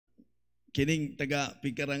kining taga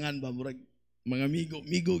Pigcarangan ba murag mga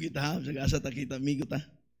migo kita ha, sa ta kita migo ta.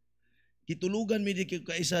 Kitulugan mi di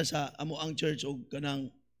kaisa sa amo ang church og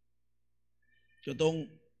kanang katong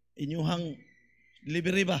inyuhang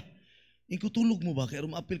delivery ba. Ikutulog mo ba kay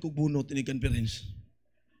rum apil kog bunot ini conference.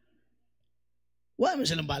 Wa man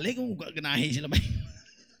silang balik kung ganahi sila may.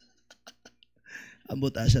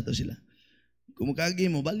 Ambot asa to sila. Kumukagi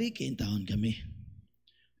mo balikin taon kami.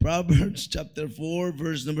 Proverbs chapter 4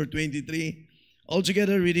 verse number 23. All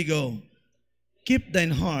together ready go. Keep thine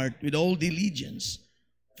heart with all diligence,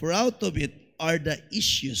 for out of it are the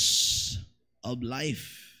issues of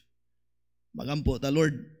life. Magampo ta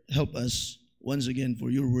Lord, help us once again for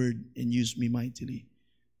your word and use me mightily.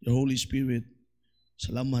 The Holy Spirit,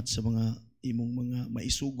 salamat sa mga imong mga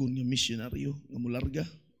maisugon nga misyonaryo nga mularga.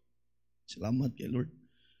 Salamat kay Lord.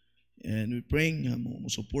 And we praying nga mo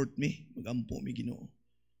support me, magampo mi Ginoo.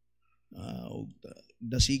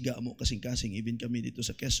 Dasiga mo kasing-kasing even kami dito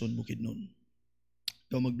sa Quezon, Bukidnon.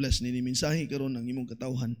 Ikaw mag-bless nini mensahe karon ang imong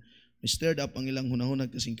katawhan. May stirred up ang ilang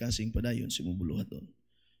hunahunag kasing-kasing padayon sa imong buluhaton.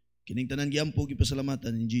 Kining tanan giampo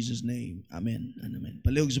gipasalamatan in Jesus name. Amen and amen.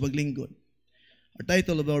 Palihog sa paglingkod. Our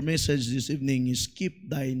title of our message this evening is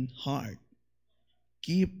Keep Thine Heart.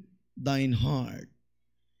 Keep thine heart.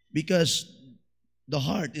 Because the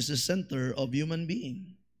heart is the center of human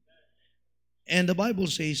being. And the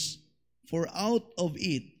Bible says, for out of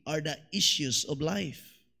it are the issues of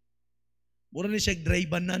life. Mura ni siya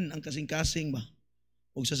dribanan ang kasing-kasing ba?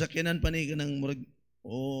 O sasakyanan pa ni kanang murag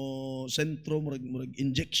o sentro, murag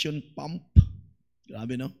injection pump.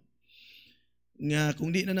 Grabe no? Nga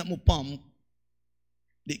kung di na mo pump,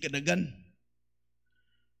 di kadagan.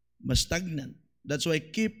 Mas stagnant. That's why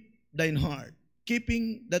keep thine heart.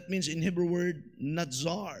 Keeping, that means in Hebrew word,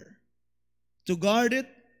 nazar. To guard it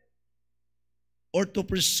or to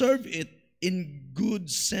preserve it in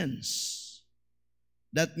good sense.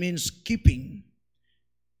 That means keeping.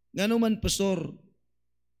 Ngano man, Pastor,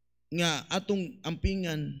 nga atong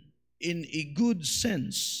ampingan in a good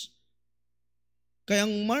sense.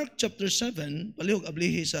 Kayang Mark chapter 7, palihog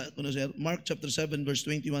ablihi sa sir, Mark chapter 7 verse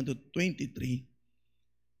 21 to 23,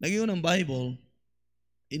 nagyon ang Bible,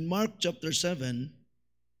 in Mark chapter 7,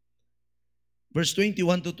 verse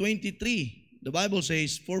 21 to 23, the Bible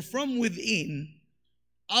says, for from within,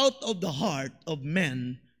 out of the heart of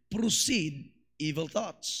men proceed evil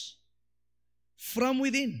thoughts. From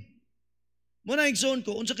within. Muna igsoon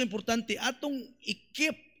ko, unsa ka importante, atong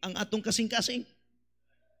ikip ang atong kasing-kasing.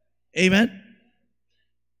 Amen?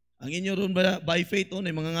 Ang inyo ron ba, by faith, ay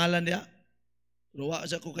mga ngalan niya. Ruwa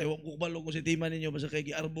sa ko, kay wakukbalo ko si tima ninyo, basta kay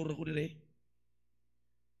giarbor ako dire.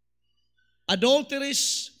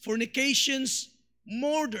 Adulteries, fornications,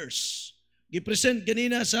 murders. Gipresent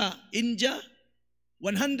ganina sa India,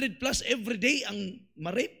 100 plus every day ang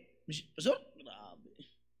ma-rape. Pastor, grabe.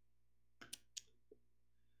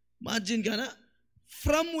 Imagine ka na,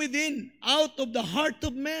 from within, out of the heart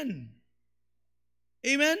of man.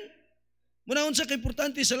 Amen? Muna unsa ka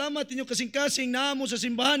importante, salamat inyo kasing-kasing na mo sa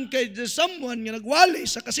simbahan kay someone nga nagwali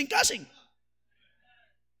sa kasing-kasing.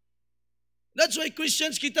 That's why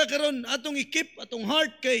Christians kita karon atong ikip atong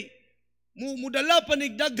heart kay mudala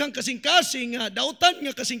panigdaghang kasing-kasing nga dautan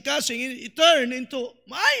nga kasing-kasing i-turn into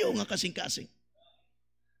maayo nga kasing-kasing.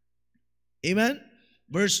 Amen.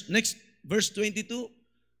 Verse 22.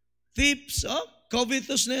 Thieves,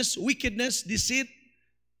 covetousness, wickedness, deceit,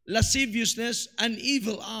 lasciviousness, an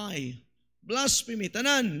evil eye, blasphemy.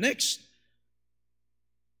 Tanan. Next.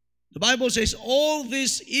 The Bible says all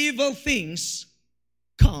these evil things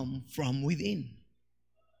come from within.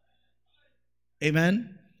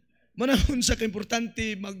 Amen. Manahon sa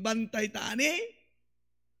kaimportante magbantay ta ani.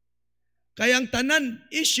 Kayang tanan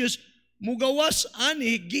issues mugawas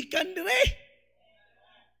ani gikan dire.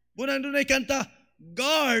 Bunan dunay kanta,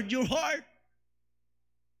 guard your heart.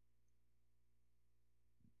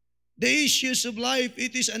 The issues of life,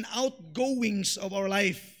 it is an outgoings of our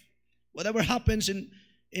life. Whatever happens in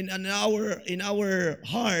our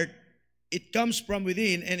heart, it comes from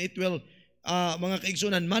within and it will mga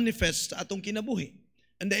kaigsunan manifest sa atong kinabuhi.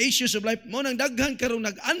 And the issues of life, mo nang daghang karong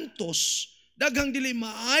nag-antos, daghang dili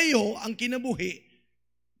maayo ang kinabuhi,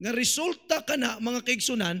 nga resulta kana mga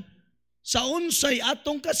kaigsunan sa unsay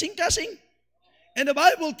atong kasing-kasing. And the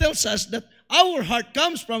Bible tells us that our heart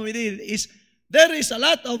comes from within is there is a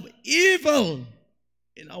lot of evil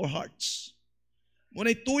in our hearts.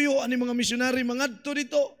 Muna'y tuyo ani mga misyonary mangadto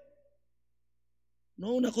dito.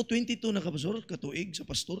 No, nako 22 na kapastor, katuig sa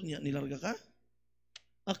pastor niya nilarga ka.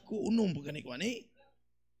 Ako unom pagkani ko ani.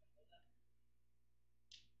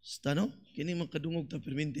 Sta no? Kini magkadungog ta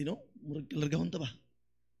perminti no? Murag kalargahon ta ba?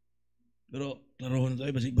 Pero klarohon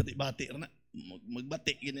tayo basig bati-bati na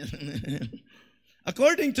magbati ganyan.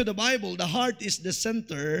 According to the Bible, the heart is the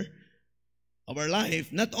center of our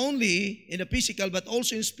life, not only in the physical but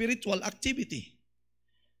also in spiritual activity.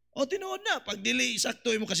 O tinuod na, pag dili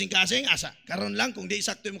sakto mo kasing-kasing, asa? Karon lang kung di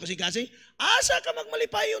sakto mo kasing-kasing, asa ka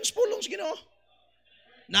magmalipayon sa pulong sa Ginoo?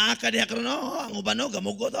 Nakakadiha karon ang uban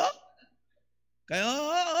gamugot ho. Kaya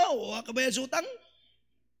wa ka bayad sa utang.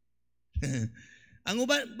 Ang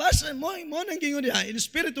uban basta mo nang gingon diha, in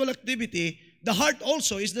spiritual activity, the heart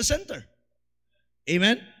also is the center.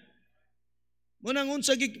 Amen. Muna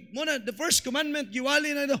the first commandment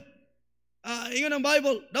giwali na ito. Ingon ang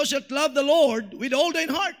Bible, thou shalt love the Lord with all thine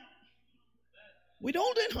heart. With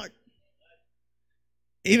all thine heart.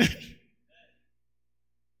 Amen.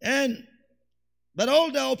 But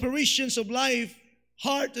all the operations of life,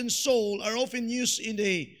 heart and soul are often used in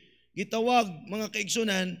the gitawag mga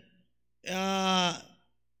kaigsunan,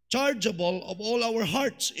 chargeable of all our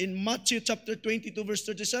hearts in Matthew chapter 22 verse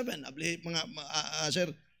 37.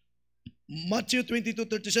 Sir, Matthew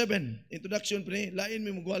 22:37. Introduction pa ni, lain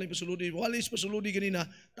may magwaling pasuludi. Walis pasuludi ganina,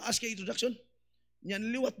 taas kay introduction.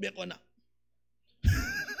 Nyan liwat biya ko na.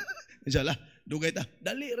 Inshallah, dugay ta.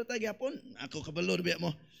 Dali ra ta gyapon. Ako kabalo biya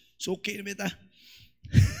mo. Suki na biya ta.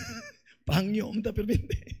 Pangyo ta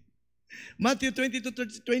permente. Matthew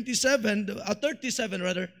 22:37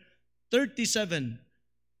 37.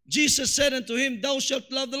 Jesus said unto him, thou shalt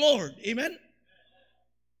love the Lord. Amen.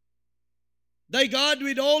 Thy God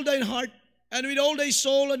with all thine heart, and with all thy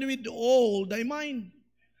soul, and with all thy mind.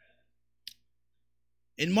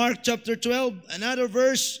 In Mark chapter 12, another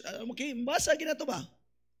verse, okay, basa ginato ba?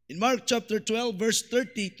 In Mark chapter 12, verse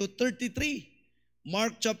 30 to 33.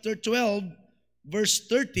 Mark chapter 12, verse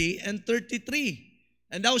 30 and 33.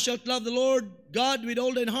 And thou shalt love the Lord God with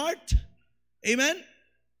all thine heart. Amen.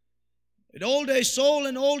 With all thy soul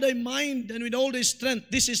and all thy mind and with all thy strength.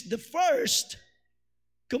 This is the first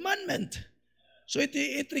commandment. So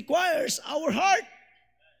it requires our heart.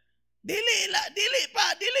 Dili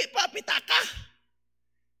pa pitaka.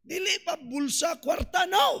 Dili pa bulsa kwarta.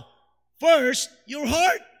 No. First, your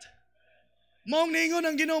heart. Maong ningon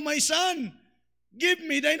ang Ginoo, my son, give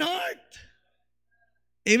me thine heart.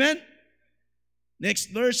 Amen.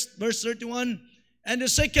 Next verse 31. And the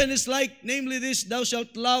second is like, namely this, thou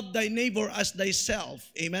shalt love thy neighbor as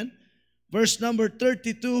thyself. Amen. Verse number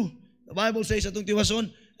 32, the Bible says atong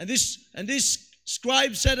tiwason, and this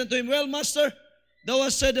scribe said unto him, well, master, thou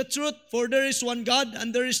hast said the truth, for there is one God,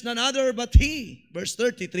 and there is none other but he. Verse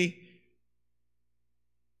 33.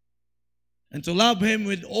 And to love him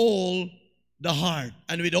with all the heart,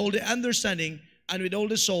 and with all the understanding, and with all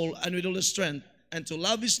the soul, and with all the strength, and to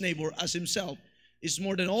love his neighbor as himself is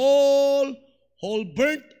more than all whole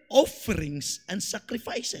burnt offerings and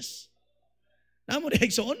sacrifices. Namo di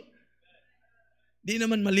higsoon? Di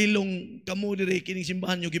naman malilong kamo diri kining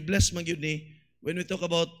simbahan nyo, gi-bless man gyud ni when we talk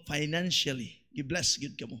about financially. Gi-bless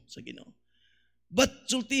gyud kamo sa Ginoo. But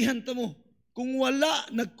sultihan ta mo, kung wala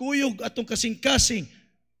nagkuyog atong kasing-kasing,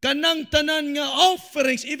 kanang tanan nga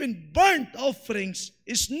offerings, even burnt offerings,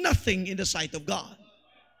 is nothing in the sight of God.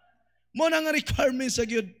 Mo na nga requirements sa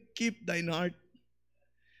gyud, keep thine heart.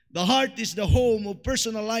 The heart is the home of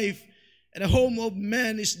personal life, and the home of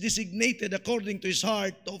man is designated according to his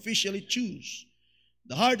heart to officially choose.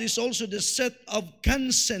 The heart is also the set of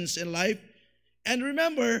conscience in life. And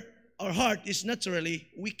remember, our heart is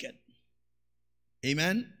naturally wicked.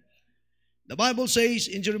 Amen? The Bible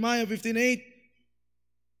says in Jeremiah 15:8,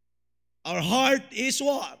 our heart is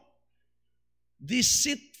what?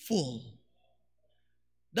 Deceitful.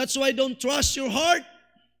 That's why don't trust your heart.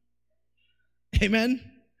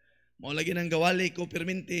 Amen? Mao lagi nang gawali ko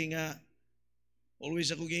perminti nga always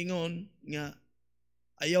ako gingon nga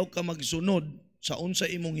ayaw ka magsunod sa unsa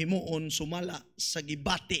imong himuon sumala sa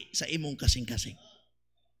gibati sa imong kasing-kasing.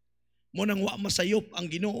 Mo nang wa masayop ang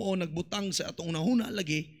Ginoo nagbutang sa atong nahuna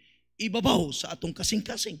lagi ibabaw sa atong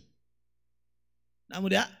kasing-kasing. Namo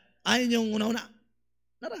dia ayon yung una-una.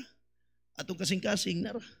 Nara. Atong kasing-kasing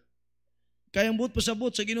nara. Kayang buot pasabot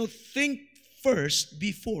sa Ginoo, think first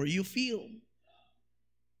before you feel.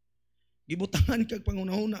 Gibutangan kag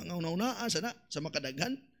pangunahuna nga una-una sana sa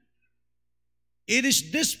makadaghan. It is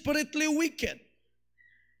desperately wicked,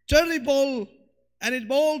 terrible, and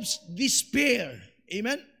involves despair.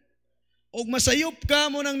 Amen? Og masayop ka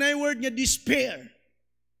mo nang na-word nga despair.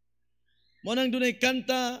 Mo nang dunay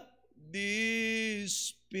kanta,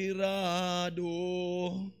 desperado.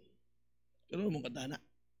 Pero mong kanta na.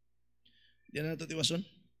 Diyan na ito tiwason.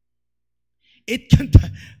 It kanta.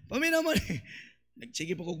 Paminaman eh.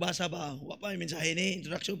 Nagsige po kong basa ba? Wa pa yung mensahe ni,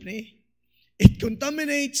 introduction ni. It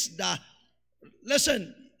contaminates the,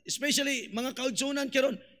 listen, especially mga kaudsunan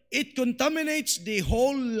karon, it contaminates the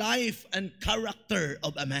whole life and character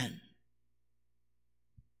of a man.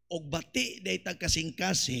 Og bati day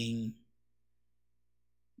kasing-kasing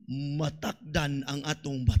matakdan ang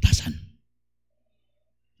atong batasan.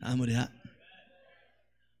 Amo diha.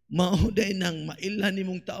 Mao day nang mailhan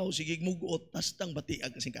nimong tao sige mugot tastang bati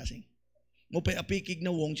ag kasing-kasing. Mo pay apikig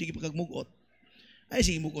na wong sige pagmugot. Ay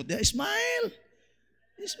sige mugot diha, smile.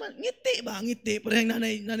 Smile, ngiti ba? Ngiti. Parang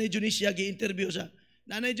nanay Junicia gi-interview sa.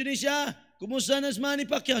 Nanay Junicia, kumusta na Manny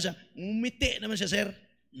Pacquiao siya? Ngumiti naman siya, sir.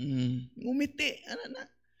 Ngumiti. Ano na?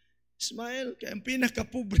 Smile. Kaya ang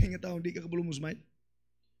pinakapobre nga tao, hindi ka kabulong mo smile.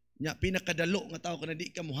 Nya, pinakadalo nga tao, kana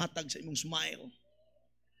di ka muhatag sa imong smile.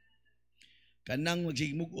 Kanang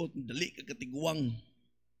magsigmugot, dali ka katiguang.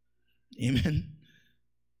 Amen?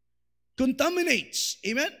 Contaminates.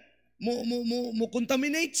 Amen? Mo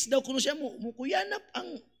contaminates daw kuno siya, mo kuyanap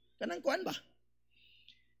ang kanang kuan ba?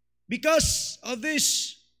 Because of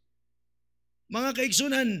this, mga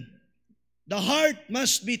kaigsunan, the heart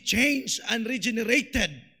must be changed and regenerated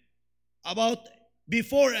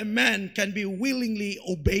before a man can be willingly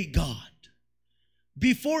obey God.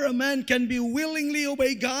 Before a man can be willingly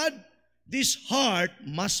obey God, this heart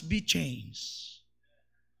must be changed.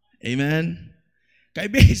 Amen? Kay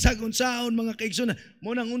bisag unsaon mga kaigsunan,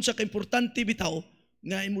 mo nang unsa ka importante bitaw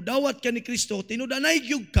nga imudawat ka ni Kristo, tinudanay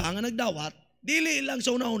gyud ka nga nagdawat. Dili lang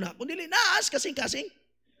sa una-una, kung dili naas kasing-kasing.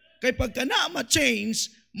 Kay pagka na ma-change,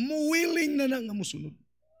 willing na nga musunod.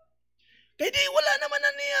 Kay di wala naman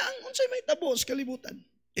na niya ang unsay may tabo sa kalibutan.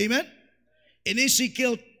 Amen? In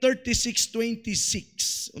Ezekiel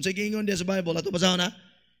 36:26, unsay gingon diya sa Bible, ato basahon na?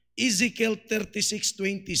 Ezekiel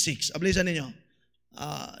 36:26. Ablisan ninyo.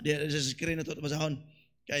 Diya sa screen na ito, basahon.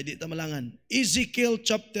 Kaya di tamalangan. Ezekiel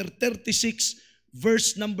chapter 36,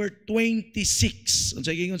 verse number 26. Ang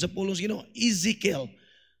sagingon sa pulong sa Ginoo, Ezekiel.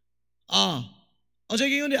 Ang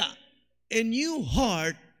sagingon niya, a new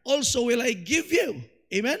heart also will I give you.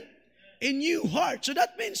 Amen? A new heart. So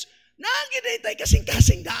that means, nagiday tayo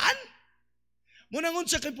kasing-kasing daan. Munangon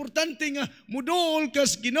sa importante nga, mudol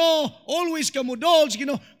kas Ginoo, always ka mudol sa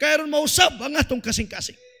Ginoo, kaya ron mausab ang atong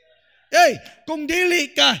kasing-kasing. Hey, kung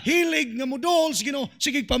dili ka hilig nga mudol sa Ginoo,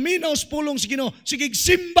 sige paminaw sa pulong sa Ginoo, sige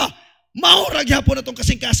simba, maurag hapon atong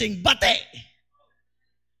kasing-kasing bate.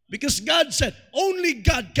 Because God said, only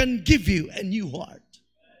God can give you a new heart.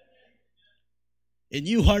 A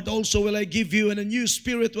new heart also will I give you, and a new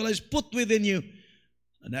spirit will I put within you,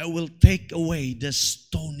 and I will take away the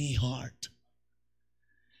stony heart.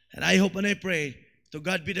 And I hope and I pray, to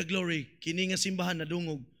God be the glory, kini nga simbahan na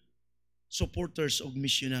dungog, supporters of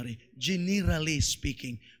missionary, generally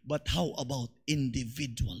speaking, but how about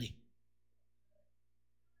individually?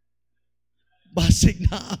 Basig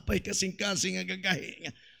na apay kasing-kasing ang gagahi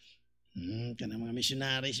nga. Kanang mga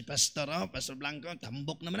missionary, si Pastor, Pastor Blanco,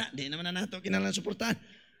 tambok naman na, di naman na nato kinalang suportahan.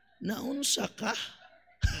 Naunsa ka?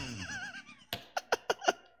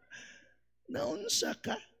 Naunsa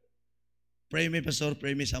ka? Pray me, Pastor,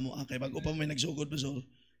 pray me sa mo. Kaya bago pa may nagsugod, Pastor,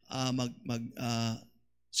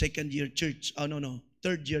 second year church,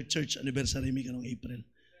 third year church anniversary mi kanong April.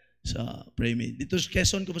 So, pray me. Dito sa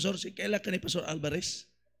Quezon ko, Pastor, si kaila ka ni Pastor Alvarez.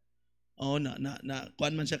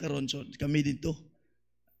 Kuan man siya karon, so kami dito.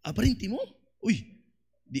 Parinti mo? Uy,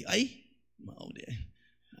 di ay? Mao di ay.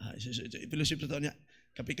 Fellowship sa taon niya.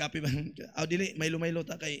 Kapi-kapi ba? Dili, maylo-maylo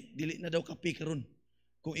ta kay dili na daw kapi karon.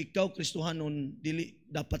 Kung ikaw Kristohanon, dili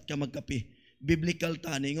dapat ka magkapi. Biblical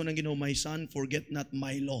ta, ningon ang Ginoo, my son, forget not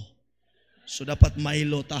my law. So dapat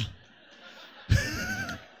Milo ta.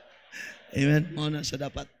 Amen? Mao na sa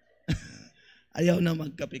dapat. Ayaw na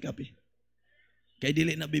magkapi-kapi. Kay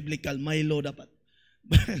dili na biblical, Milo dapat.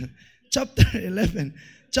 Chapter 11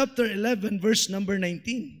 verse number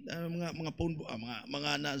 19.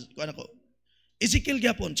 Ezekiel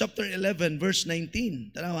gyapon, chapter 11 verse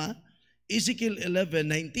 19. Tanawa? Ezekiel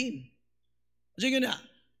 11:19. Sige na,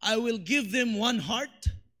 I will give them one heart.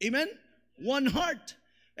 Amen? One heart.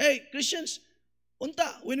 Hey, Christians,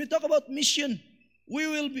 unta, when we talk about mission, we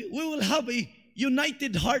will have a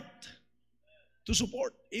united heart to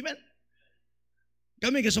support. Amen?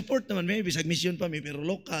 Kami ka-support naman, may bisag mission pa, may pero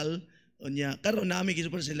local, unya, karon namin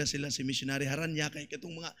ka-support sila si missionary haran niya, kay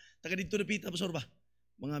katong mga, taga dito na pita, Pastor ba?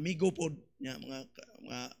 Mga amigo po, niya, mga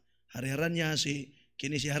hariharan niya,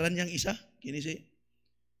 kini si haran niyang isa, kini si,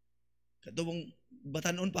 katubong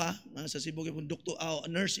batanon pa, sa Cebu, doktor,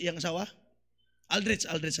 nurse iyang asawa, Aldrich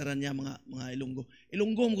haran niya, mga Ilonggo.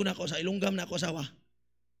 Ilonggom ko na ako, sa Ilonggam na ako asawa.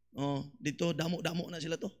 Dito, damo na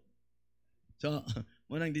sila to. So,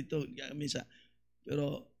 munang dito, misa.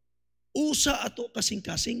 Pero, usa ato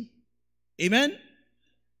kasing-kasing. Amen?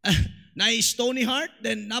 na stony heart,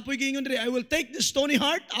 then napoy gingon diri, I will take the stony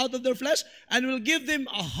heart out of their flesh and will give them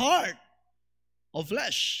a heart of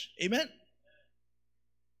flesh. Amen?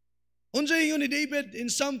 Unsay ingon ni David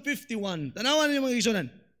in Psalm 51. Tanawan niyo mga igsunan.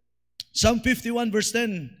 Psalm 51 verse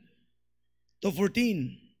 10 to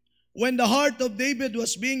 14. When the heart of David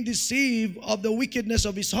was being deceived of the wickedness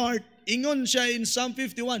of his heart, ingon siya in Psalm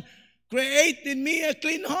 51, create in me a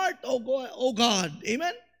clean heart, O God.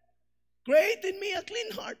 Amen? Create in me a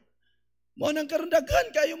clean heart. Mo nang karundaghan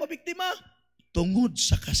kayo mabiktima tungod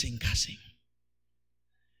sa kasing-kasing.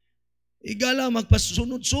 Igala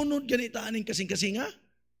magpasunod-sunod ganita aning kasing-kasing ha,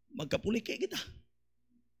 magkapulike kita.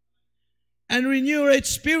 And renew a right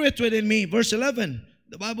spirit within me. Verse 11,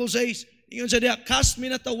 the Bible says, ingon sa diha, cast me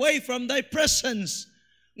not away from thy presence.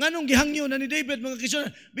 Nganong gihangyo na ni David mga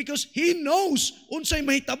kisunan? Because he knows unsay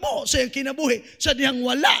mahitabo sa iyang kinabuhi sa dihang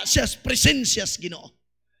wala siya presensya sa Ginoo.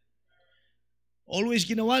 Always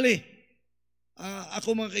ginawali.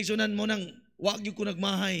 Ako mga kaisunan mo nang wag gyud ko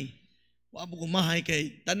nagmahay. Wa ko mahay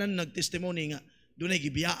kay tanan nagtestimony nga dunay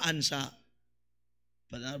gibiyaan sa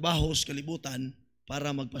trabaho sa kalibutan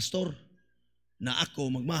para magpastor na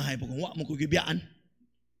ako magmahay pag wa mo ko gibiyaan.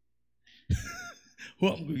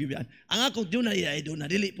 Wa mo ko gibiyaan. Ang akong dunay ay do na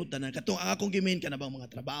dili pud tanan katong ang akong gimain kana bang mga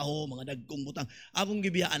trabaho, mga dagkong butang. Akong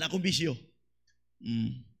gibiyaan, akong bisyo.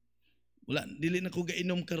 Wala, dili na ko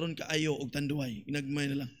gainom karon kaayo og tanduay.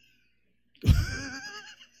 Ginagmay na lang.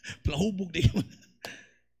 Plahubog di mo.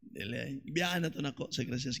 Dili, biyaan na to nako sa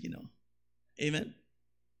grasya sa Ginoo. Amen.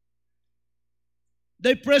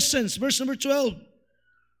 Thy presence, verse number 12.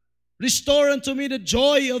 Restore unto me the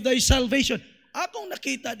joy of thy salvation. Akong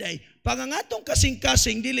nakita day, pangangatong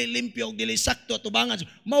kasing-kasing dili limpyo dili sakto tubangan,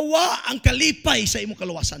 mawa ang kalipay sa imong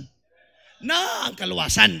kaluwasan. Na ang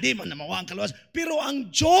kaluwasan, di man na mawa ang kaluwasan, pero ang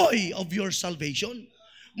joy of your salvation.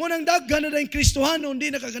 Mo nang daghan na dayong Kristohano hindi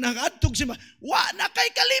nakaganahadtog si wa na kay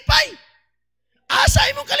kalipay. Asa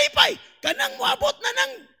imong kalipay kanang moabot na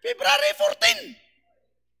ng February 14.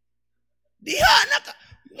 Diha na ka.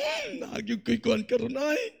 Nagyog ko'y kuhan karon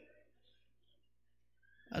ay.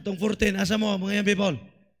 Atong 14, asa mo mga young people?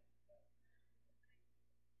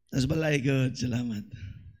 As balay, good. Salamat.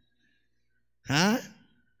 Ha?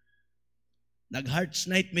 Nag-hearts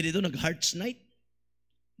night mi dito, nag-hearts night.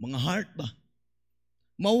 Mga heart ba?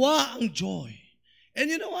 Mawa ang joy. And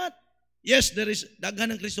you know what? Yes, there is,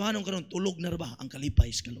 daghan ng Kristohanong karon tulog na ba ang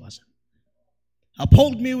kalipay sa kaluwasan.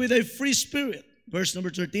 Uphold me with a free spirit. Verse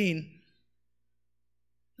number 13.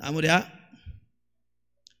 Amo diha?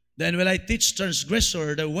 Then will I teach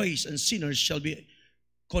transgressor the ways, and sinners shall be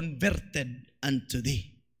converted unto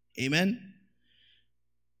thee. Amen?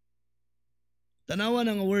 Tanawa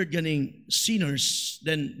ng word ganing sinners,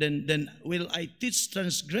 then will I teach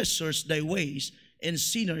transgressors thy ways, and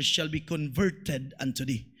sinners shall be converted unto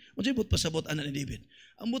thee. Unsay but pasabot ana ni David?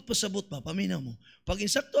 Ang but pasabot pa, paminaw mo. Pag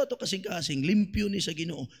insakto ato kasing-kasing, limpyo ni sa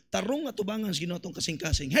Ginoo, tarong atubangan sa Ginoo atong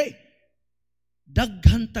kasing-kasing. Hey,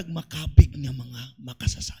 daghan tag makabig nga mga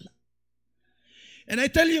makasasala. And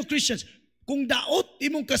I tell you Christians, kung daot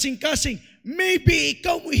imong kasing-kasing, maybe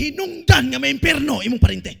ikaw mo hinungdan nga may impierno imong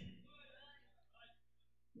parente.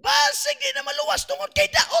 Sige na maluwas tungod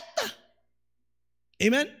kay daot ta.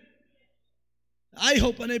 Amen? I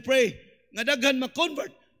hope and I pray nga daghan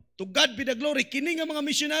ma-convert. To God be the glory. Kini nga mga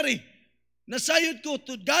missionary, nasayod ko,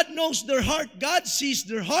 to God knows their heart, God sees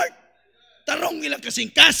their heart. Tarong ilang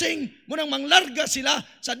kasing-kasing, munang manglarga sila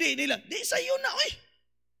sa di nila. Di sa'yo na, oy.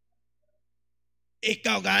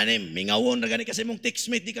 Ikaw ganim, mingawon na gani kasi mong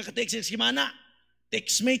textmate, di ka ka-text si Mana.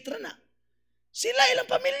 Textmate ra na. Sila ilang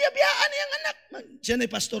pamilya, biyaan niyang anak. Siya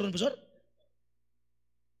na'y pastor ng pastor.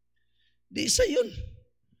 Di sa'yon.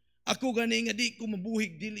 Ako gani nga di ko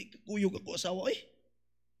mabuhig, dili kuyog ako asawa, oy.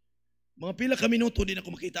 Mga pila ka minuto din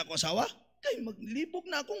ako makita ako asawa, kay maglibog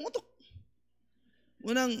na akong utok.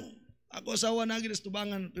 Unang, ako asawa na ginas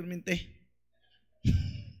tubangan permente.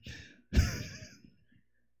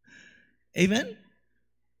 Amen?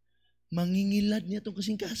 Mangingilad niya itong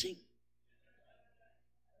kasing-kasing.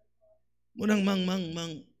 Munang mang,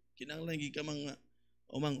 kinanglang ka mga,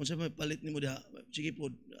 unsa may palit ni mo diha, sige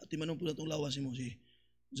po, ati manong po na itong lawas mo, sige.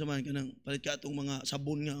 Unsa man ka nang, palit ka itong mga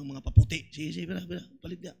sabon nga, mga paputi. Sige,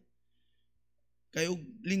 palit niya. Kayo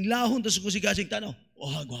linglahon tas ko si kasing tanaw.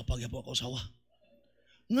 Gwapa gyud ako asawa.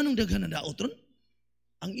 Nganong daghan na daot ron?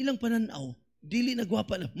 Ang ilang pananaw, dili na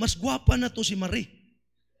gwapa na. Mas gwapa na to si Marie.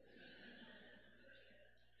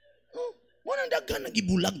 Mo nang daghan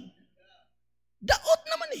nagibulag. Daot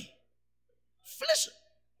naman eh. Flesh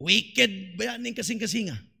wicked bayaning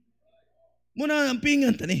kasing-kasinga. Mo na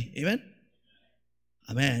ampingan tani. Amen.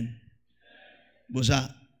 Amen.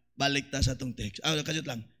 Busa balik ta sa atong text. Kasut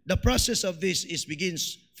lang. The process of this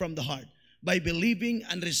begins from the heart by believing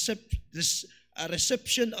and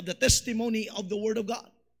reception of the testimony of the Word of God.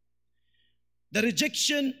 The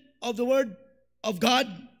rejection of the Word of God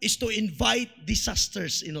is to invite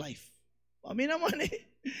disasters in life. Amin naman eh.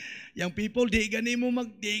 Yang people, di gani mo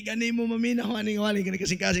maminaw, aning-waling, gani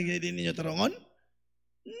kasing-kasing, hindi ninyo tarongon?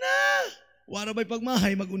 Na! Wala ba'y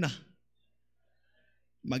pagmahay, maguna.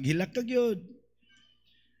 Maghilak kag yun.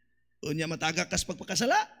 Unya matagak kas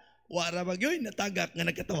pagpakasala, wala ba yun, natagak nga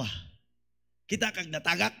nagkatawa. Kita kag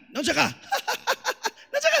natagak, naunsa ka?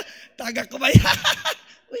 Naunsa ka? Tagak ko ba yan?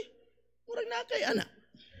 Uy, murag na kay anak.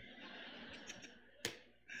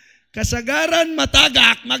 Kasagaran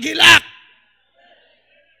matagak, maghilak.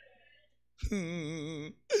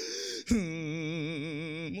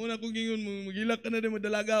 Muna kong gingon mo, maghilak ka na rin,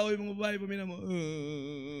 madalaga o yung mga babae, pamina mo.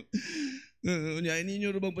 Unya,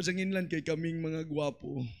 ininyo rin bang pasanginlan kay kaming mga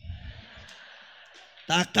gwapo?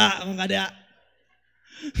 Taka, mga kada.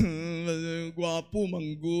 Gwapo,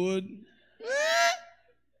 manggod.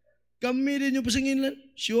 Kami din yung pasanginlan?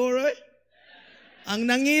 Sure, eh? Ang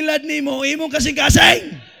nangilad ni mo, imong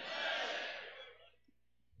kasing-kasing.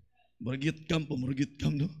 Maragit kam po, maragit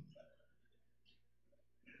kam, no?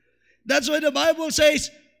 That's why the Bible says,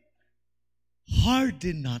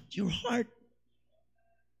 harden not your heart.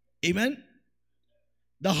 Amen?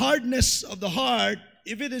 The hardness of the heart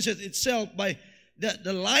evidences itself by the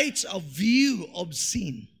lights of view of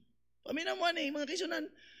sin. Paminamuan eh, mga kaisunan.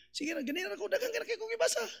 Sige na, ganyan ako, dagang kanakay kong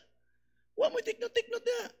ibasa. Huwag mo tiknot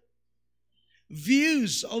na.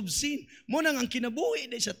 Views of sin. Munang ang kinabuhi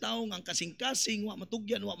na sa taong ang kasing-kasing, wa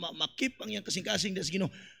matugyan, wa makip ang iyang kasing-kasing na sa Ginoo.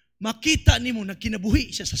 Makita nimo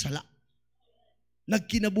nagkinabuhi siya sa sala.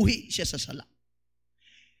 Nagkinabuhi siya sa sala.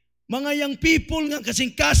 Mga young people nga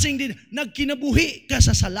kasing-kasing din, nagkinabuhi ka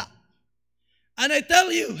sa sala. And I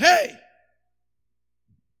tell you, hey,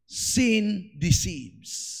 sin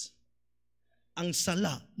deceives. Ang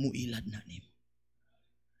sala muilad na nimo.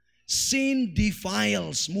 Sin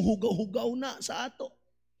defiles, muhugaw-hugaw na sa ato.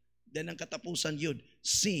 Then ang katapusan yun,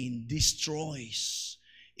 sin destroys.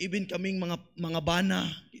 Even kaming mga bana,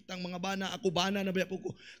 kitang mga bana, ako bana na ba po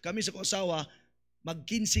ko. Kami sa asawa,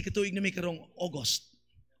 mag-15 katuig na may karong August.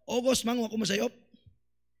 August mang ako masayop.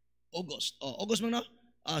 August. Oh, August mang na?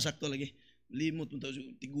 Sakto lagi. Limot mo tayo,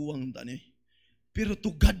 tiguang mo tayo. Pero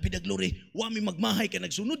to God be the glory. Wa mi magmahay ka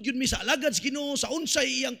nagsunod yun mi sa alagad sa Ginoo sa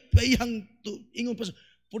unsay iyang ingon pa.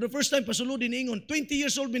 For the first time pasulodin ingon 20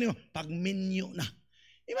 years old biningon pagminyo na.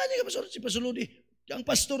 Imagine ka pasulod si pasulodi. Ang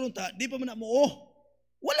pastor unta di pa man mo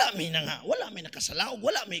wala mi nakasalaog,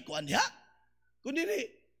 wala mi kuan diha. Kundi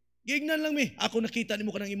gignan lang mi. Ako nakita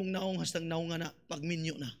nimo kanang imong naong hastang naong nga na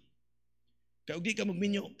pagminyo na. Kay ug di ka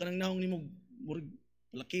magminyo kanang naong nimo murag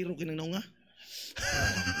lakiro kinang naong nga.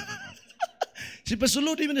 Si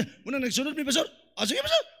pasulodi man muna nagsunod mi pastor. Sige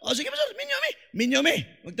pastor, minyo mi.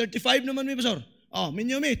 Mag 35 naman mi pastor.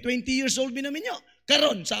 Minyo mi, 20 years old mi na minyo.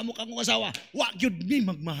 Karon sa amo kang asawa, wa gyud mi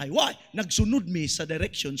magmahay. Why? Nagsunod mi sa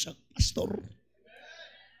direction sa pastor.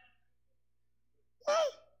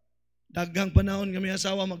 Daghang panahon kami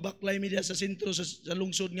asawa magbaklay mi diha sa sentro sa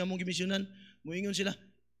lungsod nga mong gimisyonan. Moingon sila.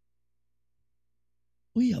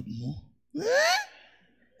 Uyab mo.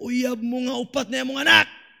 Uyab mo nga upat na imong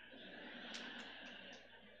anak.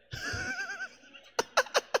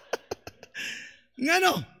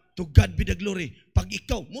 Ngano? To God be the glory. Pag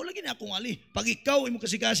ikaw, mo lagi na akong ali. Pag ikaw imo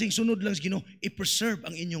kasing sunod lang sa Ginoo, i-preserve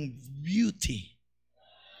ang inyong beauty.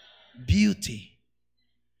 Beauty.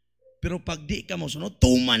 Pero pag di ka mo sunod,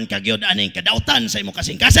 tuman ka gyud aning kadautan sa imo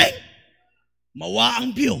kasing-kasing. Mawa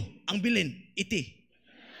ang view, ang bilin, iti.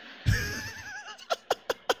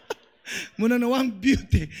 Muna nawang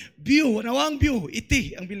beauty. Nawang view,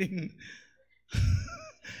 iti ang bilin.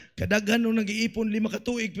 Kadaghan nung nag-iipon 5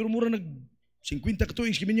 katuig, pero mura 50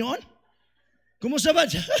 katuig kiminyoon. Kumusta ba?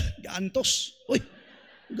 Gaantos. Uy,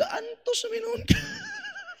 gaantos sa minon ka.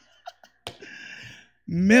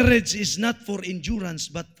 Marriage is not for endurance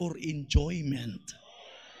but for enjoyment.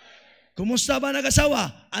 Kumusta ba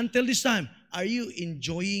nag-asawa? Until this time, are you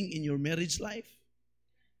enjoying in your marriage life?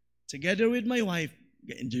 Together with my wife,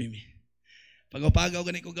 enjoy me. Pag-upagaw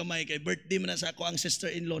ganit ko gamay kay birthday man sa ako ang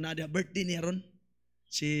sister-in-law na dia. Birthday niya ron.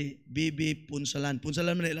 Si Bibi Punsalan.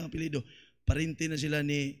 Punsalan man ilang apelyido. Parinti na sila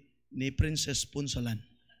ni Princess Punsalan.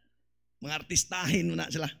 Mga artistahin mo na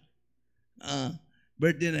sila.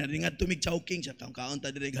 Birthday na. Ringat tumig chowking siya. Kaon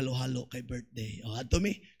ta dire halo-halo kay birthday. Adto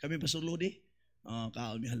mi. Kami pasulodi.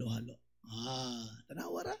 Kaon mi halo-halo.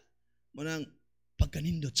 Tanawara. Munang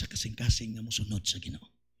pagkanindot sa kasing-kasing nga mosunod sa Ginoo.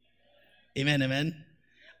 Amen, amen.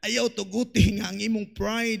 Ayaw tuguti nga ang imong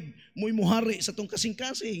pride mo imuhari sa tong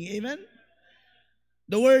kasing-kasing. Amen.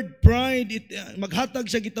 The word pride,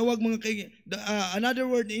 maghatag sa gitawag mga kay, another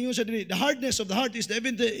word inyo sa diri, the hardness of the heart is the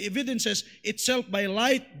evidences itself by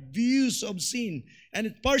light views of sin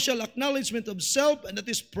and its partial acknowledgement of self, and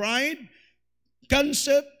that is pride.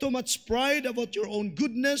 Concept, too much pride about your own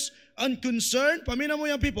goodness, unconcerned. Pamina mo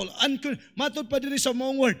yung people, matod pa diri sa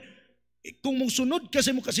mong word. Kung mong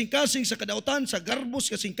kasi mo kasing-kasing sa kadautan, sa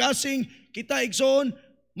garbos kasing-kasing, kita igsoon,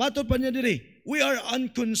 matod pa niya diri. We are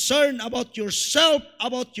unconcerned about yourself,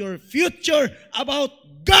 about your future, about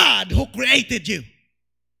God who created you.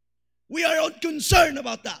 We are unconcerned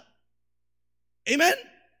about that. Amen?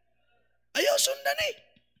 Ayaw sundan eh.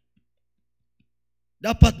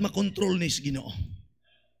 Dapat makontrol ni Ginoo.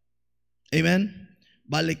 Amen?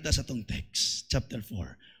 Balik ta sa tong text, chapter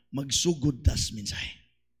 4. Magsugod tas minsay.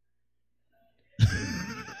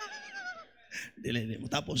 Dili,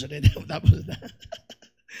 matapos na.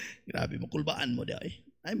 Grabe, makulbaan mo dahi.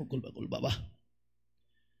 Ay, makulba ba?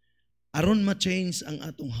 Aron ma-change ang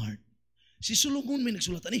atong heart. Si Solomon may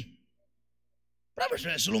nagsulatan eh. Proverbs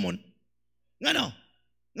na Solomon. Ngano?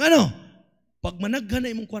 Pag managhan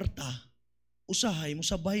na imong kwarta, usahay mo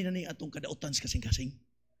sabay na ni atong kadautan sa kasing-kasing.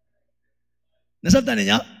 Nasabtan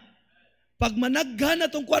niya? Pag managhan na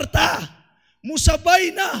atong kwarta,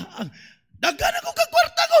 musabay na. Daghan ako kag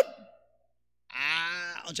kwarta gud.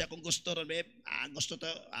 Unsa akong gusto ron, babe? Gusto to,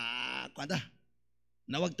 kuwanta.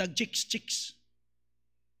 Nawagtag chicks.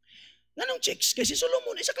 Nganong chicks? Kasi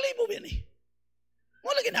Solomon, 1,000 yan eh.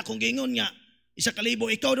 Mo lagi na akong gingon nga, 1,000,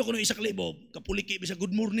 ikaw do kuno 1,000, kapuliki bisa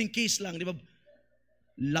good morning kiss lang, di ba?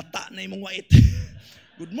 Lata na imong wait.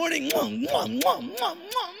 Good morning, 1,000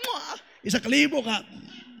 ka.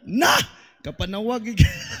 Na! Kapanawag.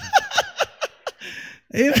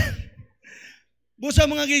 Amen. Busa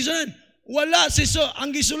mga gisan, wala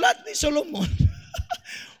ang gisulat ni Solomon.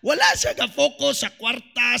 Wala siya ka-focus sa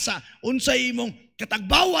kwarta, sa unsay imong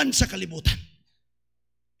katagbawan sa kalibutan.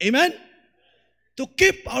 Amen? To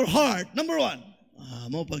keep our heart, number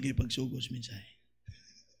 1, mo pagsugos minsay.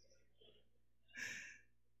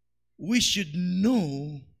 We should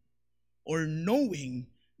know or knowing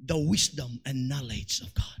the wisdom and knowledge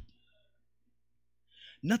of God.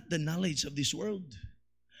 Not the knowledge of this world.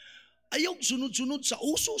 Ayaw sunod-sunod sa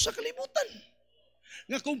uso sa kalibutan.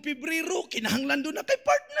 Nga kung Pebrero, kinahanglan doon na kay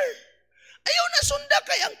partner. Ayaw na sunda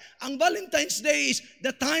kay ang Valentine's Day is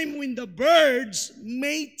the time when the birds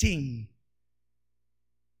mating.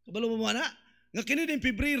 Kabalo mo na? Nga kini din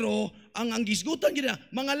Pebrero, ang gisgutan gina,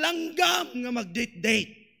 mga langgam nga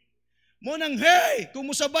mag-date-date. Mo nang, hey,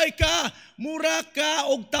 kung musabay ka, mura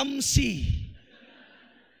ka og tamsi.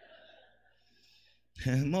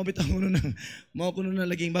 Mao bitaw kuno na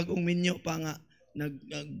laging bagong minyo pa nga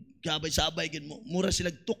nagkabay-sabay gid mo. Mura sila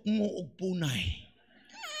tukmo og punay.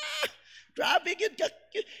 Grabe gid ka.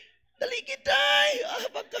 Dali kitay.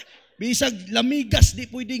 Bisag lamigas di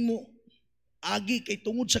pwedeng mo agi kay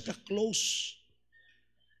tungod sa ka-close.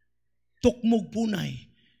 Tukmog punay.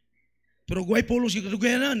 Pero guway pulos yung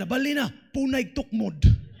kadugay na, nabali na, punay tukmod.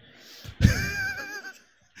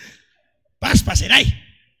 Paspasinay!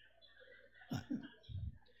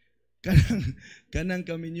 Kanang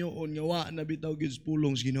kami niyoon, ngawa na bitaw gids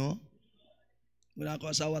pulong sa Ginoo. Wala ako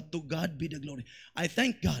asawa, to God be the glory. I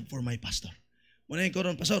thank God for my pastor. Muna yung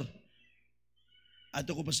koron, pastor.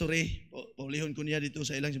 Ato ko pastor paulihon ko niya dito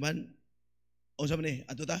sa ilang siman. O sa mani,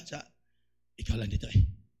 ato ta, sa, ikaw lang dito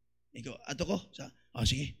Ikaw, ato ko, sa,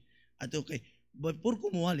 sige. Ato kay, before ko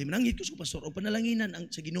muwali, manangit ko sa pastor, o panalanginan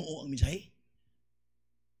sa Ginoo ang mensahe.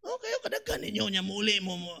 Okay, kadaghan ninyo niya muli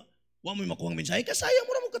mo, wa mo makuha ang mensahe, kasayang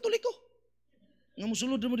mo na mo katoliko. Nga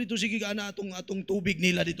musulod mo dito, sige ka na atong tubig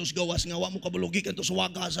nila dito sa gawas, nga wa mo kabulugik to sa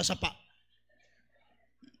waga sa sapa.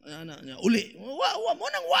 Uli, wa mo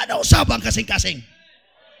nang wa daw sabang kasing-kasing.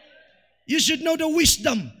 You should know the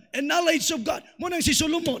wisdom and knowledge of God. Mo nang si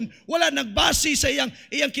Solomon, wala nagbase sa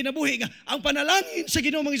iyang kinabuhi nga ang panalangin sa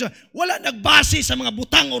Ginoo mga Israel, wala nagbase sa mga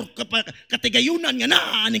butang or katigayunan nga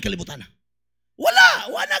naa ning kalibutan. Wala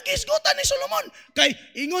nagisgutan ni Solomon. Kay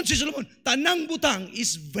ingon si Solomon, tanang butang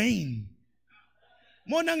is vain.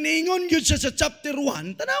 Mo nang niingon gyud sa chapter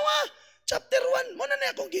 1, tanawa, chapter 1, mo na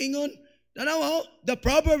akong giingon. Tanawa, the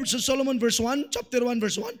Proverbs of Solomon verse 1, chapter 1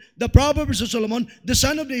 verse 1, the Proverbs of Solomon, the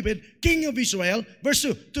son of David, king of Israel, verse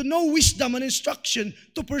 2, to know wisdom and instruction,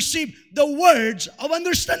 to perceive the words of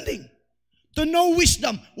understanding. To know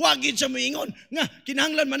wisdom, wagid sa moingon nga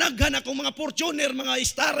kinahanglan managhan akong mga Fortuner, mga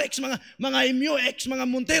Starex, mga MUX, mga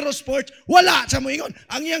Montero Sports, wala sa moingon.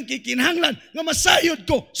 Ang iyang kinahanglan nga masayod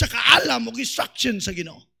ko sa kaalam ug instruction sa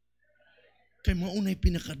Ginoo. Kay maunay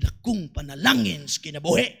pinakadakong panalangin sa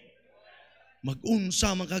kinabuhi.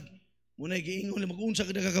 Mag-unsa magag munay giingon mag-unsa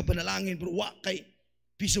kada ka panalangin pero wa kay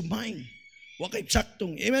Peace of mind. Wa kay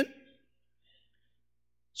saktong. Amen?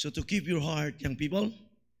 So to keep your heart, young people,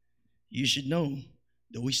 you should know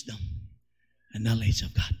the wisdom and knowledge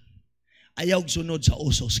of God. Ayaw sunod sa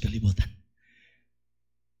usos kalibutan.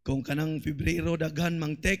 Kung kanang Pebrero daghan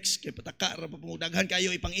mang text, kay pataka ra pa mo daghan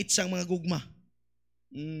kayo ipangitsang mga gugma.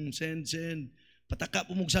 Send. Pataka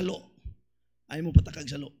po mong salo. Ay mo patakag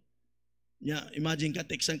salo. Imagine ka,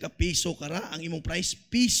 textan ka, piso ka ra, ang imong price,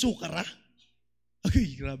 piso ka ra.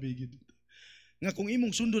 Ay, grabe gid. Nga kung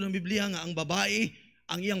imong sundo ng Biblia nga ang babae,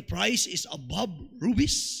 ang iyang price is above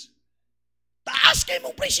rubies. Taas kay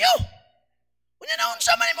mong presyo. Kunya na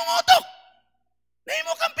unsa man imong utok.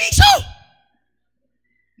 Nahimo kang piso.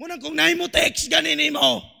 Munang kung nahimo text ganin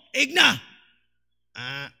nimo, igna.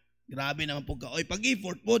 Grabe naman po ka. Oy,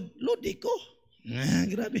 pag-effort pod, lodi ko.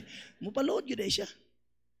 Grabe. Mupaload yun siya.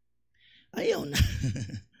 Ayaw na.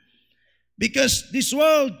 Because this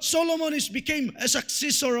world, Solomon became a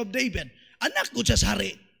successor of David. Anak ko siya sa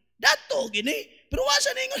hari. Dato, gini. Pero wasa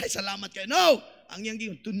na yung salamat kayo. No! Ang yang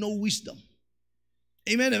gingon, to know wisdom.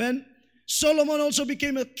 Amen, amen? Solomon also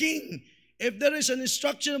became a king. If there is an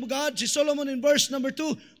instruction of God, si Solomon in verse number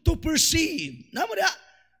 2, to perceive. Namo dia?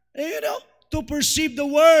 To perceive the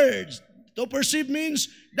words. To perceive means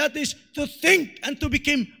that is to think and to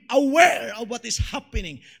become aware of what is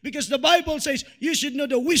happening. Because the Bible says you should know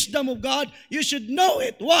the wisdom of God. You should know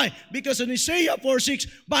it. Why? Because in Isaiah 4:6,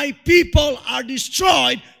 my people are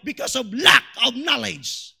destroyed because of lack of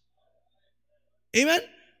knowledge. Amen?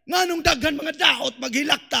 Nga nung daghan mga daot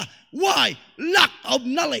maghilakta. Why? Lack of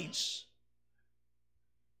knowledge.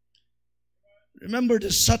 Remember the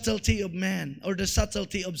subtlety of man or the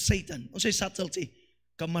subtlety of Satan. O say subtlety?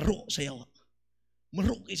 Kamaro sa yawa.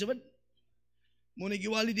 Maro kay saban. Muna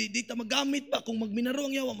giwali di ta magamit ba kung magminaro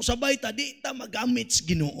ang yawa mo sabay ta di ta magamit sa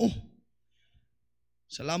Ginoo.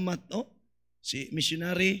 Salamat si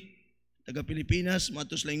missionary taga Pilipinas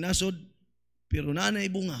matos laing nasod pero nanay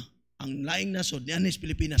bunga ang laing nasod ni Anis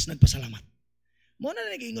Pilipinas nagpasalamat. Mo na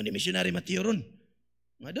nagingon ni missionary Mateo ron.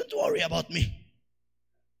 Don't worry about me.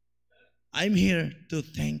 I'm here to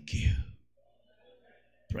thank you.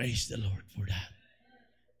 Praise the Lord for that.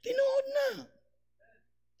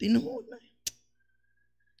 Tinuod na.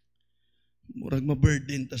 Murag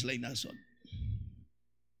ma-burden tas lay nasod.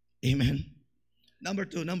 Amen. Number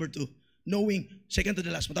two. Knowing, second to the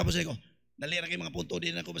last. Matapos ako. Dali ra kay mga punto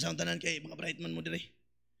din ako basahon tanan kay mga brightman mo dire.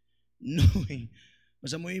 Knowing.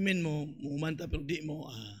 Basta mo imen mo, mumanta pero di mo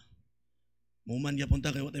muman ya punta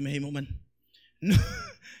kay wa tay mahimo man.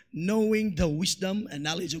 Knowing the wisdom and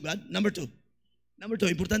knowledge of God. Number two,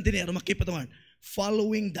 importante ni aron makipatungan.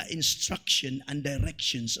 Following the instruction and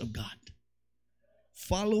directions of God.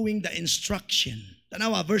 Following the instruction.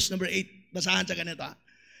 Tanawa, verse number 8. Basahan sa ganito.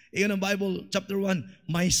 Iyon ang Bible, chapter 1.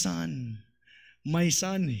 My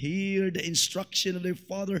son, hear the instruction of their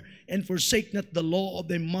father and forsake not the law of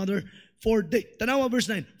their mother. Tanawa, verse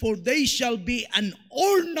 9. For they shall be an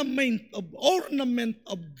ornament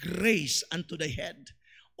of grace unto thy head.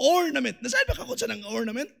 Ornament. Nasaan ba kakot sa ng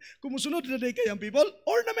ornament? Kumusunod na day kayang people.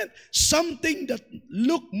 Ornament. Something that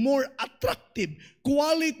look more attractive.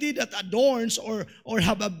 Quality that adorns or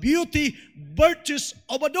have a beauty, virtues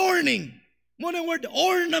of adorning. Mo ng word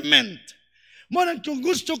ornament. Mo nang kung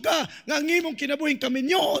gusto ka nga ngimong kinabuhing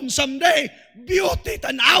kaminyon someday, beauty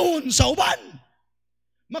tanawon sa uban.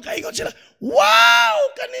 Makaingon sila, wow,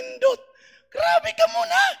 kanindot. Grabe ka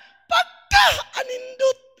muna. Pagka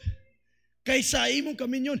anindot. Kaysa imong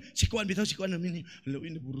kaminyon, si Kuan namin,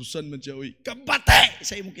 halawin na burusan man siya, oy. Kabate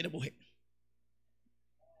sa imong kinabuhi.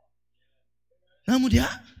 Namo diha?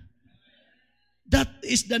 That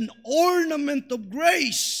is the ornament of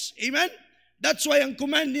grace. Amen? That's why ang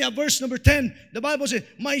command niya, verse number 10, the Bible says,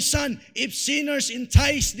 my son, if sinners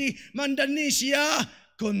entice thee, mandani siya,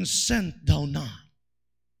 consent thou not.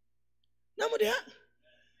 Namo diha?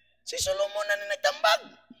 Si Solomon na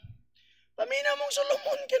nagtambag. Pamina mong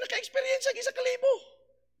Solomon kaya naka-experience sa kalibo.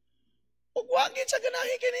 Ug wagin sa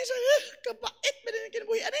ganahi kini sa kabait ba din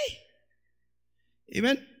kinabuhi ani.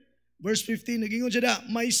 Amen. Verse 15 nagingon siya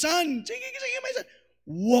my son, sige my son,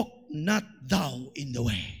 walk not thou in the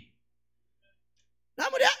way.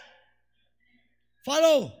 Namo dia?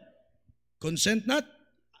 Follow. Consent not.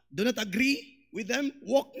 Do not agree with them.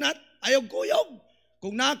 Walk not. Ayog kuyog.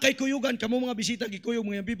 Kung nakay kuyugan, kamo mga bisita, gikuyog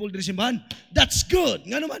mga people diri simbahan, that's good.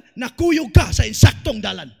 Nga naman, nakuyog ka sa insaktong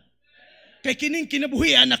dalan. Kay kining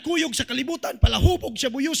kinabuhian, nakuyog sa kalibutan, palahubog siya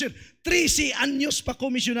buyusir. 13 anyos pa ko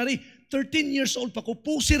missionary, 13 years old pa ko,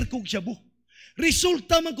 pusir kong siya bu.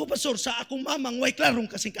 Resulta man ko, pastor, sa akong mamang, way klarong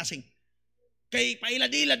kasing-kasing. Kay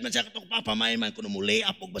pailad-ilad man siya katong papamay man, kung muli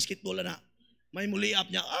up og basketball na. May muli up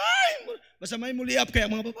niya, ay, Basta may muliap kaya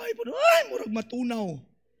mga babae po, ay, murag matunaw.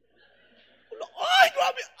 Ay,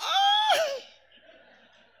 grabe.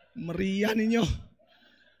 Maria ninyo.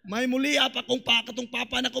 May muliap akong katong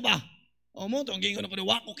papa na ko ba? O mo, itong gingon ako,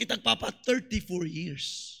 wako kitag papa 34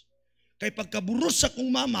 years. Kay pagkaburos sa kong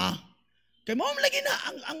mama, kay mo lagi na,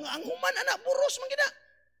 ang human anak, buros man gina.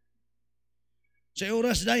 Sa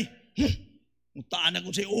oras, day, mutaan ako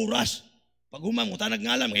sa oras. Pag human, mutaan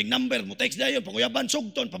ngalan, mga number, mo text dayo, paguyaban,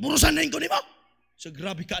 sugton, paburusan na yung ko, di ba? So,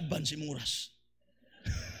 grabe ka advance yung oras.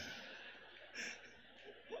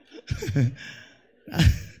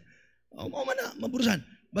 O man na, maburusan.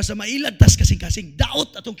 Basta mailad tas kasing-kasing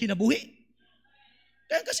daot atong kinabuhi.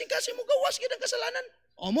 Kaya kasing-kasing mo gawas gid ang kasalanan.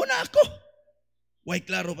 O mo na ako. Way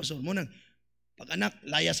klaro pastor. Mo nang pag anak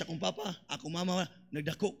layas akong papa, ako mama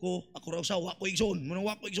nagdako ko, ako raw sa wa ko igsoon. Mo nang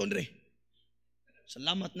wa ko igsoon dire.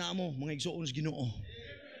 Salamat na mo mga igsoon sa Ginoo.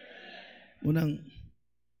 Mo nang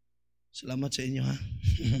salamat sa inyo ha.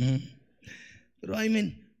 Pero I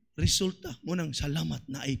mean, resulta mo nang salamat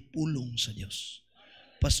na ay pulong sa Dios.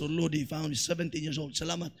 Pastor Lodi found 17 years old.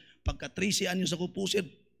 Salamat. Pagka 13 anyos ako pusir,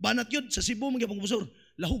 banat yun sa Cebu mga pastor.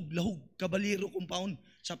 Lahug, Kabaliro compound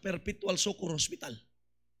sa Perpetual Soccer Hospital.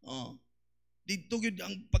 Dito yun,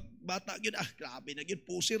 ang pagbata yun, grabe na yun,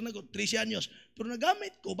 pusir na yun, 13 anyos. Pero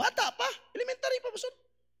nagamit ko, bata pa, elementary pa pastor.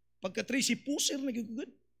 Pagka 13, pusir na yun.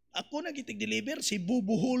 Ako nagitig-deliver, Cebu,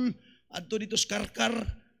 Bohol, adto dito sa Karkar.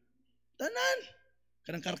 Tanan.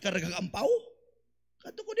 Kanang Karkar nagagampaw.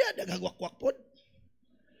 Kato ko diya, nagagwakwak po.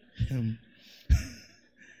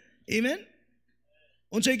 Amen?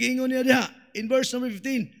 Unsay giingon niya diha in verse number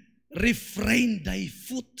 15, refrain thy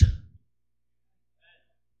foot.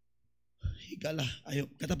 Higala,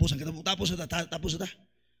 ayo, katapusan.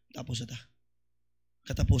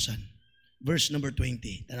 Katapusan. Verse number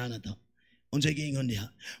 20. Tanaw na to. Unsay giingon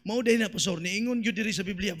diha? Mao day na pastor niingon gyud diri sa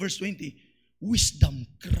Biblia verse 20, wisdom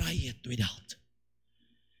crieth without.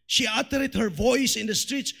 She uttereth her voice in the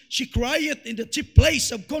streets. She crieth in the chief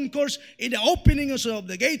place of concourse, in the opening of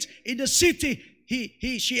the gates, in the city.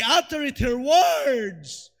 She uttereth her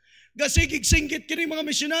words. Gasigig-singgit kini mga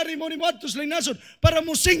misyonary mo ni Matos lang nasod para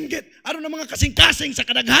mo singgit aron ang mga kasing-kasing sa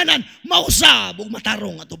kadaghanan mausab ug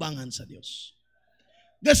matarong atubangan sa Dios.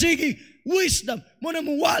 Gasigi wisdom mo na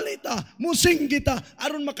muwali ta, mo singgit ta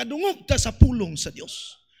aron makadungog ta sa pulong sa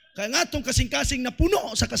Dios. Kaya nga itong kasing-kasing na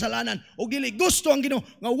puno sa kasalanan o dili gusto ang Ginoo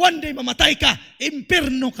nga one day mamatay ka,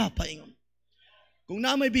 impierno ka paingon. Kung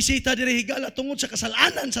na may bisita diri higala tungod sa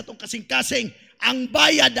kasalanan sa itong kasing-kasing, ang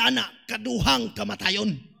bayad ana kaduhang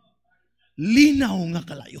kamatayon. Linaw nga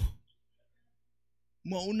kalayo.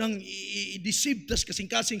 Maunang i-deceive tas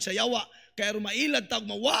kasing-kasing sa yawa kaya rumailad tag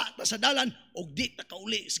mawa ta sa dalan og di ta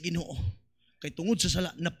kauli sa Ginoo. Kay tungod sa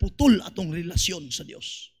sala naputol atong relasyon sa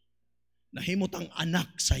Dios. Nahimot ang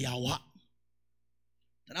anak sa yawa.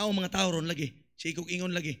 Tanaw mga tao ron lagi, sigog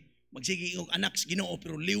ingon lagi, magsige ingog anak sa Ginoo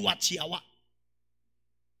pero liwat si yawa.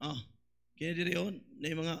 Kaya diri yon,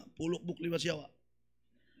 na mga pulok-buk liwat si yawa.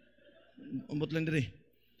 Umbot lang diri.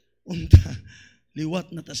 Unta, liwat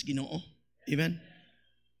na tas Ginoo. Amen?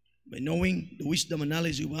 By knowing the wisdom and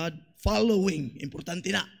knowledge of God, following, importante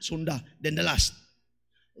na, sunda. Then the last,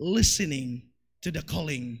 listening to the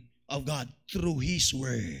calling of God through His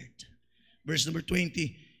Word. Verse number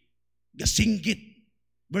 20, gasinggit.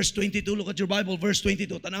 Verse 22, look at your Bible, verse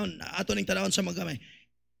 22. Tanawon, ato ning tanawon sa magamay.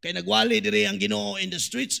 Kay nagwali diri ang Ginoo in the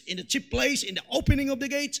streets, in the chief place, in the opening of the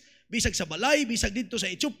gates, bisag sa balay, bisag dito sa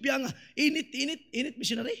Ethiopia, init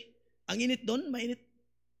missionary. Ang init doon, mainit.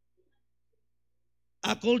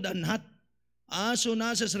 Cold and hot. So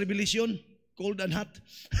nasa sa Revelation, cold and hot.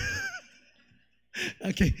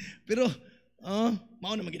 Okay, pero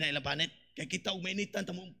mao na maginaila panit. Kaya kita og mainitan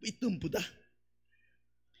tamo itom puta.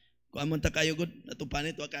 Kuan man ta kayo gud ato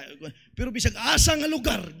panit wa kayo. Pero bisag asa nga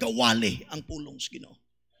lugar gawali ang pulong sa Ginoo.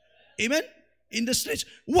 Amen. In the streets.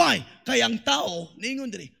 Why? Kaya ang tao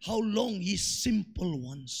niingon diri, how long ye simple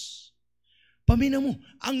ones. Pamina mo,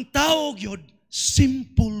 ang tao gyud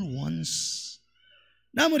simple ones.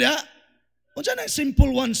 Namo dia? Unsa na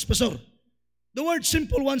simple ones, pastor? The word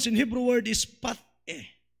simple ones in Hebrew word is pat-eh.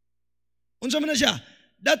 Unsa man na siya?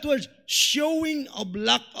 That was showing of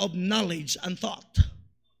lack of knowledge and thought.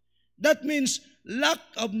 That means lack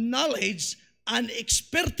of knowledge and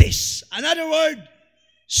expertise. Another word,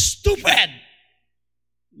 stupid.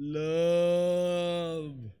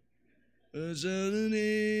 Love is an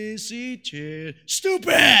easy chair.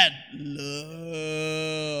 Stupid.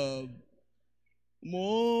 Love.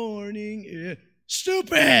 Morning air.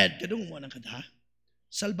 Stupid. Kadung mo nang kada.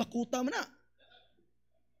 Salbakuta man na.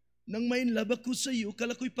 Nang may love ako sa iyo,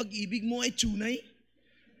 kala ko'y pag-ibig mo ay tunay.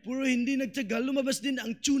 Puro hindi nagtyagal, lumabas din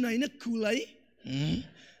ang tunay na kulay.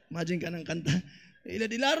 Imagine ka ng kanta.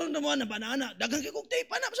 Ilad-ilaron na mo na banana. Dagang kay kukte,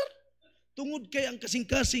 pana, pastor. Tungod kay ang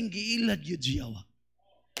kasing-kasing giilad yun siyawa.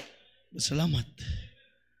 Salamat.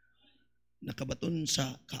 Nakabaton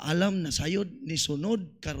sa kaalam na sayod ni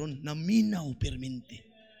sunod karon na minaw perminti.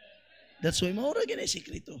 That's why maura gina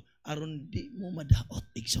sikreto aron di mo madaot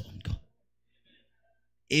igsoon ko.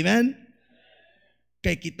 Amen.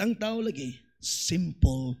 Kay kitang tao lagi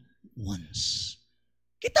simple ones.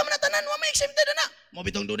 Kita man tanan wa may exempted na. Mo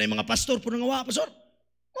bitong dunay mga pastor puro nga wa pastor.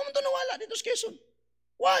 Mo man to nawala dito sa Quezon.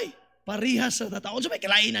 Why? Parihas sa tataon sa may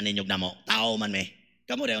kalainan ninyog na mo. Tao man me.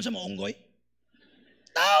 Kamo dayon sa mo unggoy.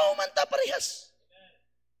 Tao man ta parehas.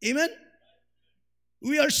 Amen?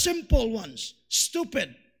 We are simple ones.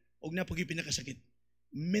 Stupid. Og na pagi pinakasakit.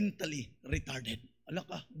 Mentally retarded. Ala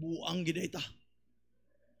ka, buang gid ita.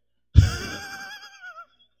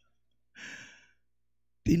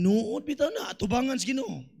 Tinuod bitaw na atubangan sa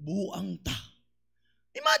Ginoo. Buang ta.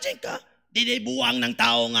 Imagine ka, di buang ng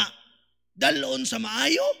tao nga. Dalon sa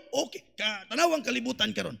maayo, okay. Tanawang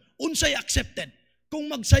kalibutan karon. Unsay accepted. Kung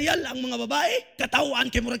magsayal ang mga babae, katawaan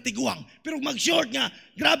kay murag tiguang. Pero mag-short nga,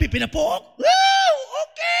 grabe pinapuok. Wow!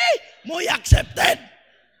 Okay! Mo'y accepted.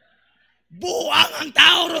 Buang ang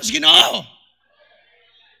tao ros Ginoo.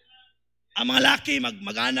 Ang mga laki,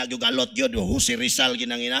 mag-anak yung alot yun, Husi Rizal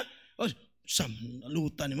ginangina. Oh,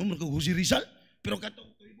 lutan mo, Husi Rizal. Pero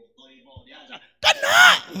katong tuibo,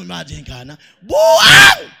 kana! Imagine ka na.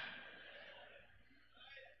 Buang!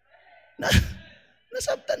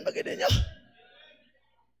 Nasabtan ba ganyan nyo?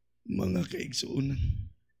 Mga kaigsuunan.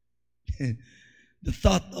 The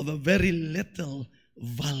thought of a very little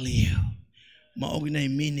value. Maog na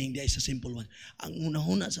yung meaning di ay sa simple one. Ang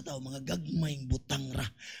unahuna sa tao, mga gagmayng butangra.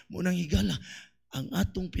 Munang higala, ang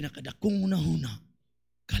atong pinakadakong unahuna,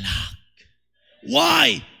 kalag.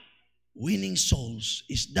 Why? Winning souls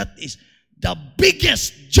is the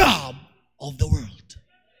biggest job of the world.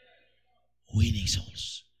 Winning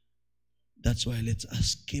souls. That's why let's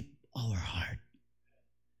us keep our heart.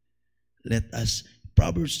 Let us,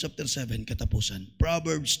 Proverbs chapter 7, katapusan.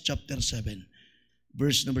 Proverbs chapter 7,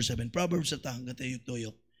 verse number 7. Proverbs atang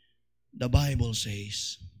katayok-toyok. The Bible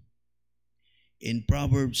says, in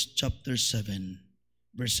Proverbs chapter 7,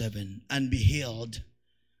 verse 7, and beheld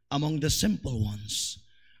among the simple ones,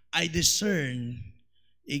 I discern,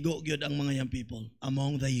 igo-gyod ang mga young people,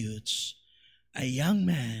 among the youths, a young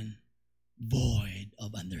man void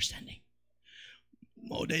of understanding.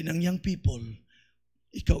 Mauday ng young people,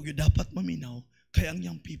 ikaw yung dapat maminaw, kaya ang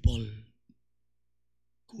young people,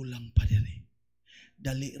 kulang pa diri.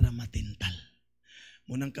 Dali ra matintal.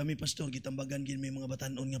 Munang kami, pastor, gitambagan gin may mga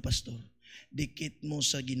batanon nga pastor. Dikit mo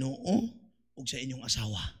sa Ginoo o sa inyong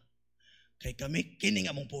asawa. Kay kami, kining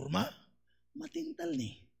among purma, matintal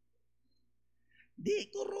ni. Di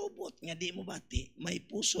ko robot nga di mo bati, may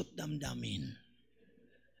pusot damdamin.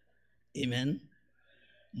 Amen?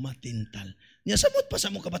 Matintal. Nya samot pa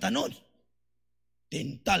sa mong kabatanon.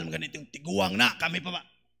 Tintal, mga ganitong tiguang na, kami pa ba?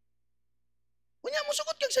 Kunya mo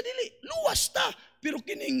sukot kag sa dili, luwas ta, pero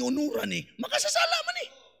kining unura ni, makasasala man ni.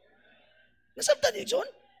 Nasabtan ni, John?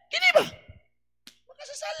 Kini ba?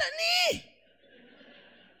 Makasasala ni.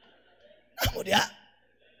 Amo diya.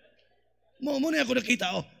 Mo na ako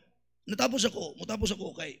nakita, oh. Mutapos ako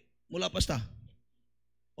kay, mula pasta.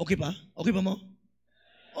 Okay pa? Okay pa mo?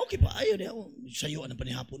 Okay pa, ayaw niya, oh. Sayo, anong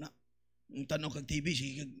panihapon na. Ang tanaw kag TV,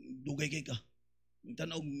 sige, dugay kay ka. Ang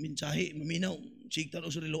tanaw, minsahe, maminaw, sige tanaw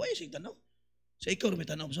sa rilo, ay sige tanaw. Sa ikaw, may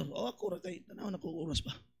tanaw, sir. O ako, kay tanaw na ko oras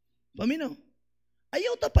pa. Paminaw.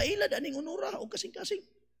 Ayaw ta pailad, aning unura, o kasing-kasing.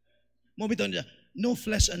 Mabitaw niya, no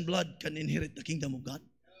flesh and blood can inherit the kingdom of God.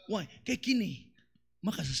 Why? Kay kini,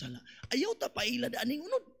 makasasala. Ayaw ta pailad, aning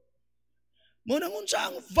unod. Munangon sa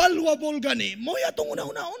ang valuable gani, mo yatong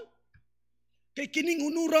una-unaon. Kay kining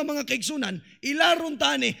unura mga kaigsunan, ilaron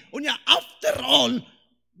tani, unya after all,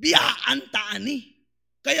 biyaan taani.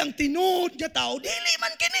 Kayang tinuod nga tao, dili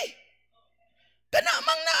man kini. Kana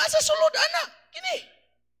mang naa sa sulod, ana, kini.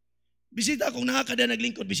 Bisita, kung nakakada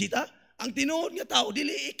naglingkod, bisita, ang tinuod nga tao,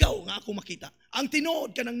 dili ikaw nga ako makita. Ang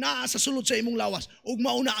tinuod ka nang naa sa sulod sa imong lawas, ug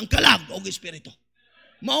mauna ang kalag o espiritu.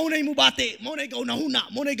 Maunay mo bati, maunay ka unahuna,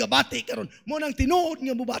 maunay ka bati karon, maunang tinuod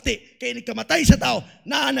nga mo bati, kay nagkamatay sa tao,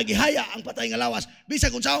 na nagihaya ang patay nga lawas,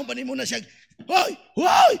 bisag kung saan pa ni mo na siya, hoy,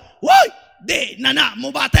 hoy, hoy, di na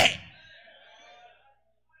mo bati.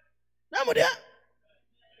 Namo diya.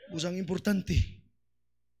 Busang importante.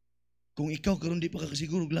 Kung ikaw karon di pa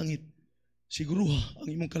kakasiguro og langit, siguruha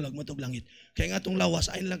ang imong kalag matog langit. Kay nga atong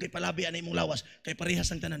lawas, ayon lang kay palabi ana imong lawas, kay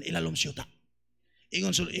parehas ang tanan ilalom siyuta.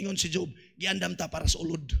 Ingon si Job, giandam ta para sa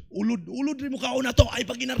ulod. Ulod rin mo kaon na to, ay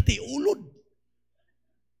paginarti, ulod.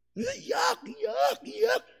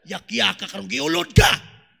 Yak ka karong giulod ka.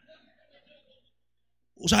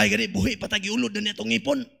 Usahay gani, buhi patag giulod na itong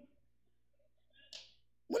ngipon.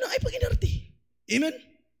 Muna ay paginarti. Amen?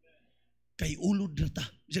 Kay ulod na ta.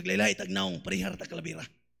 Bisag laylay tagnaong, parihar ta kalabira.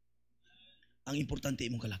 Ang importante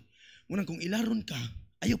imong kalag. Muna kung ilaron ka,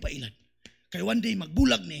 ayaw pa ilad. Kay one day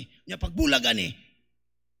magbulag ni, nya pagbulag ani,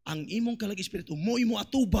 ang imong kalag espiritu mo imo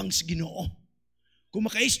atubang sa Ginoo. Kung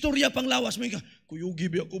makaistorya pang lawas mo ka, kuyugi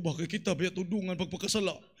ba ako ba kay kita ba tudungan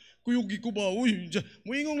pagpakasala. Kuyugi ko ba uy,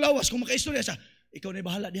 mo ingong lawas kung makaistorya sa ikaw na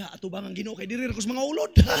bahala diha atubang ang Ginoo kay diri ra kus mga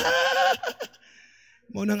ulod.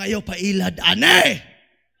 Mo nang ayaw pa ilad ane.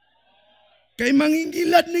 Kay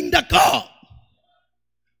mangingilad ning dako.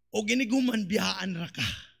 O giniguman biyaan ra ka.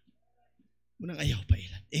 Mo nang ayaw pa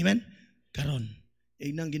ilad. Amen. Karon,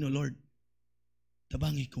 nang Ginoo Lord.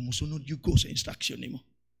 Tabangi ko musunod yung ko sa instruction nimo.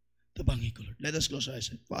 Tabangi ko Lord. Let us close our eyes.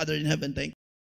 Father in heaven, thank you.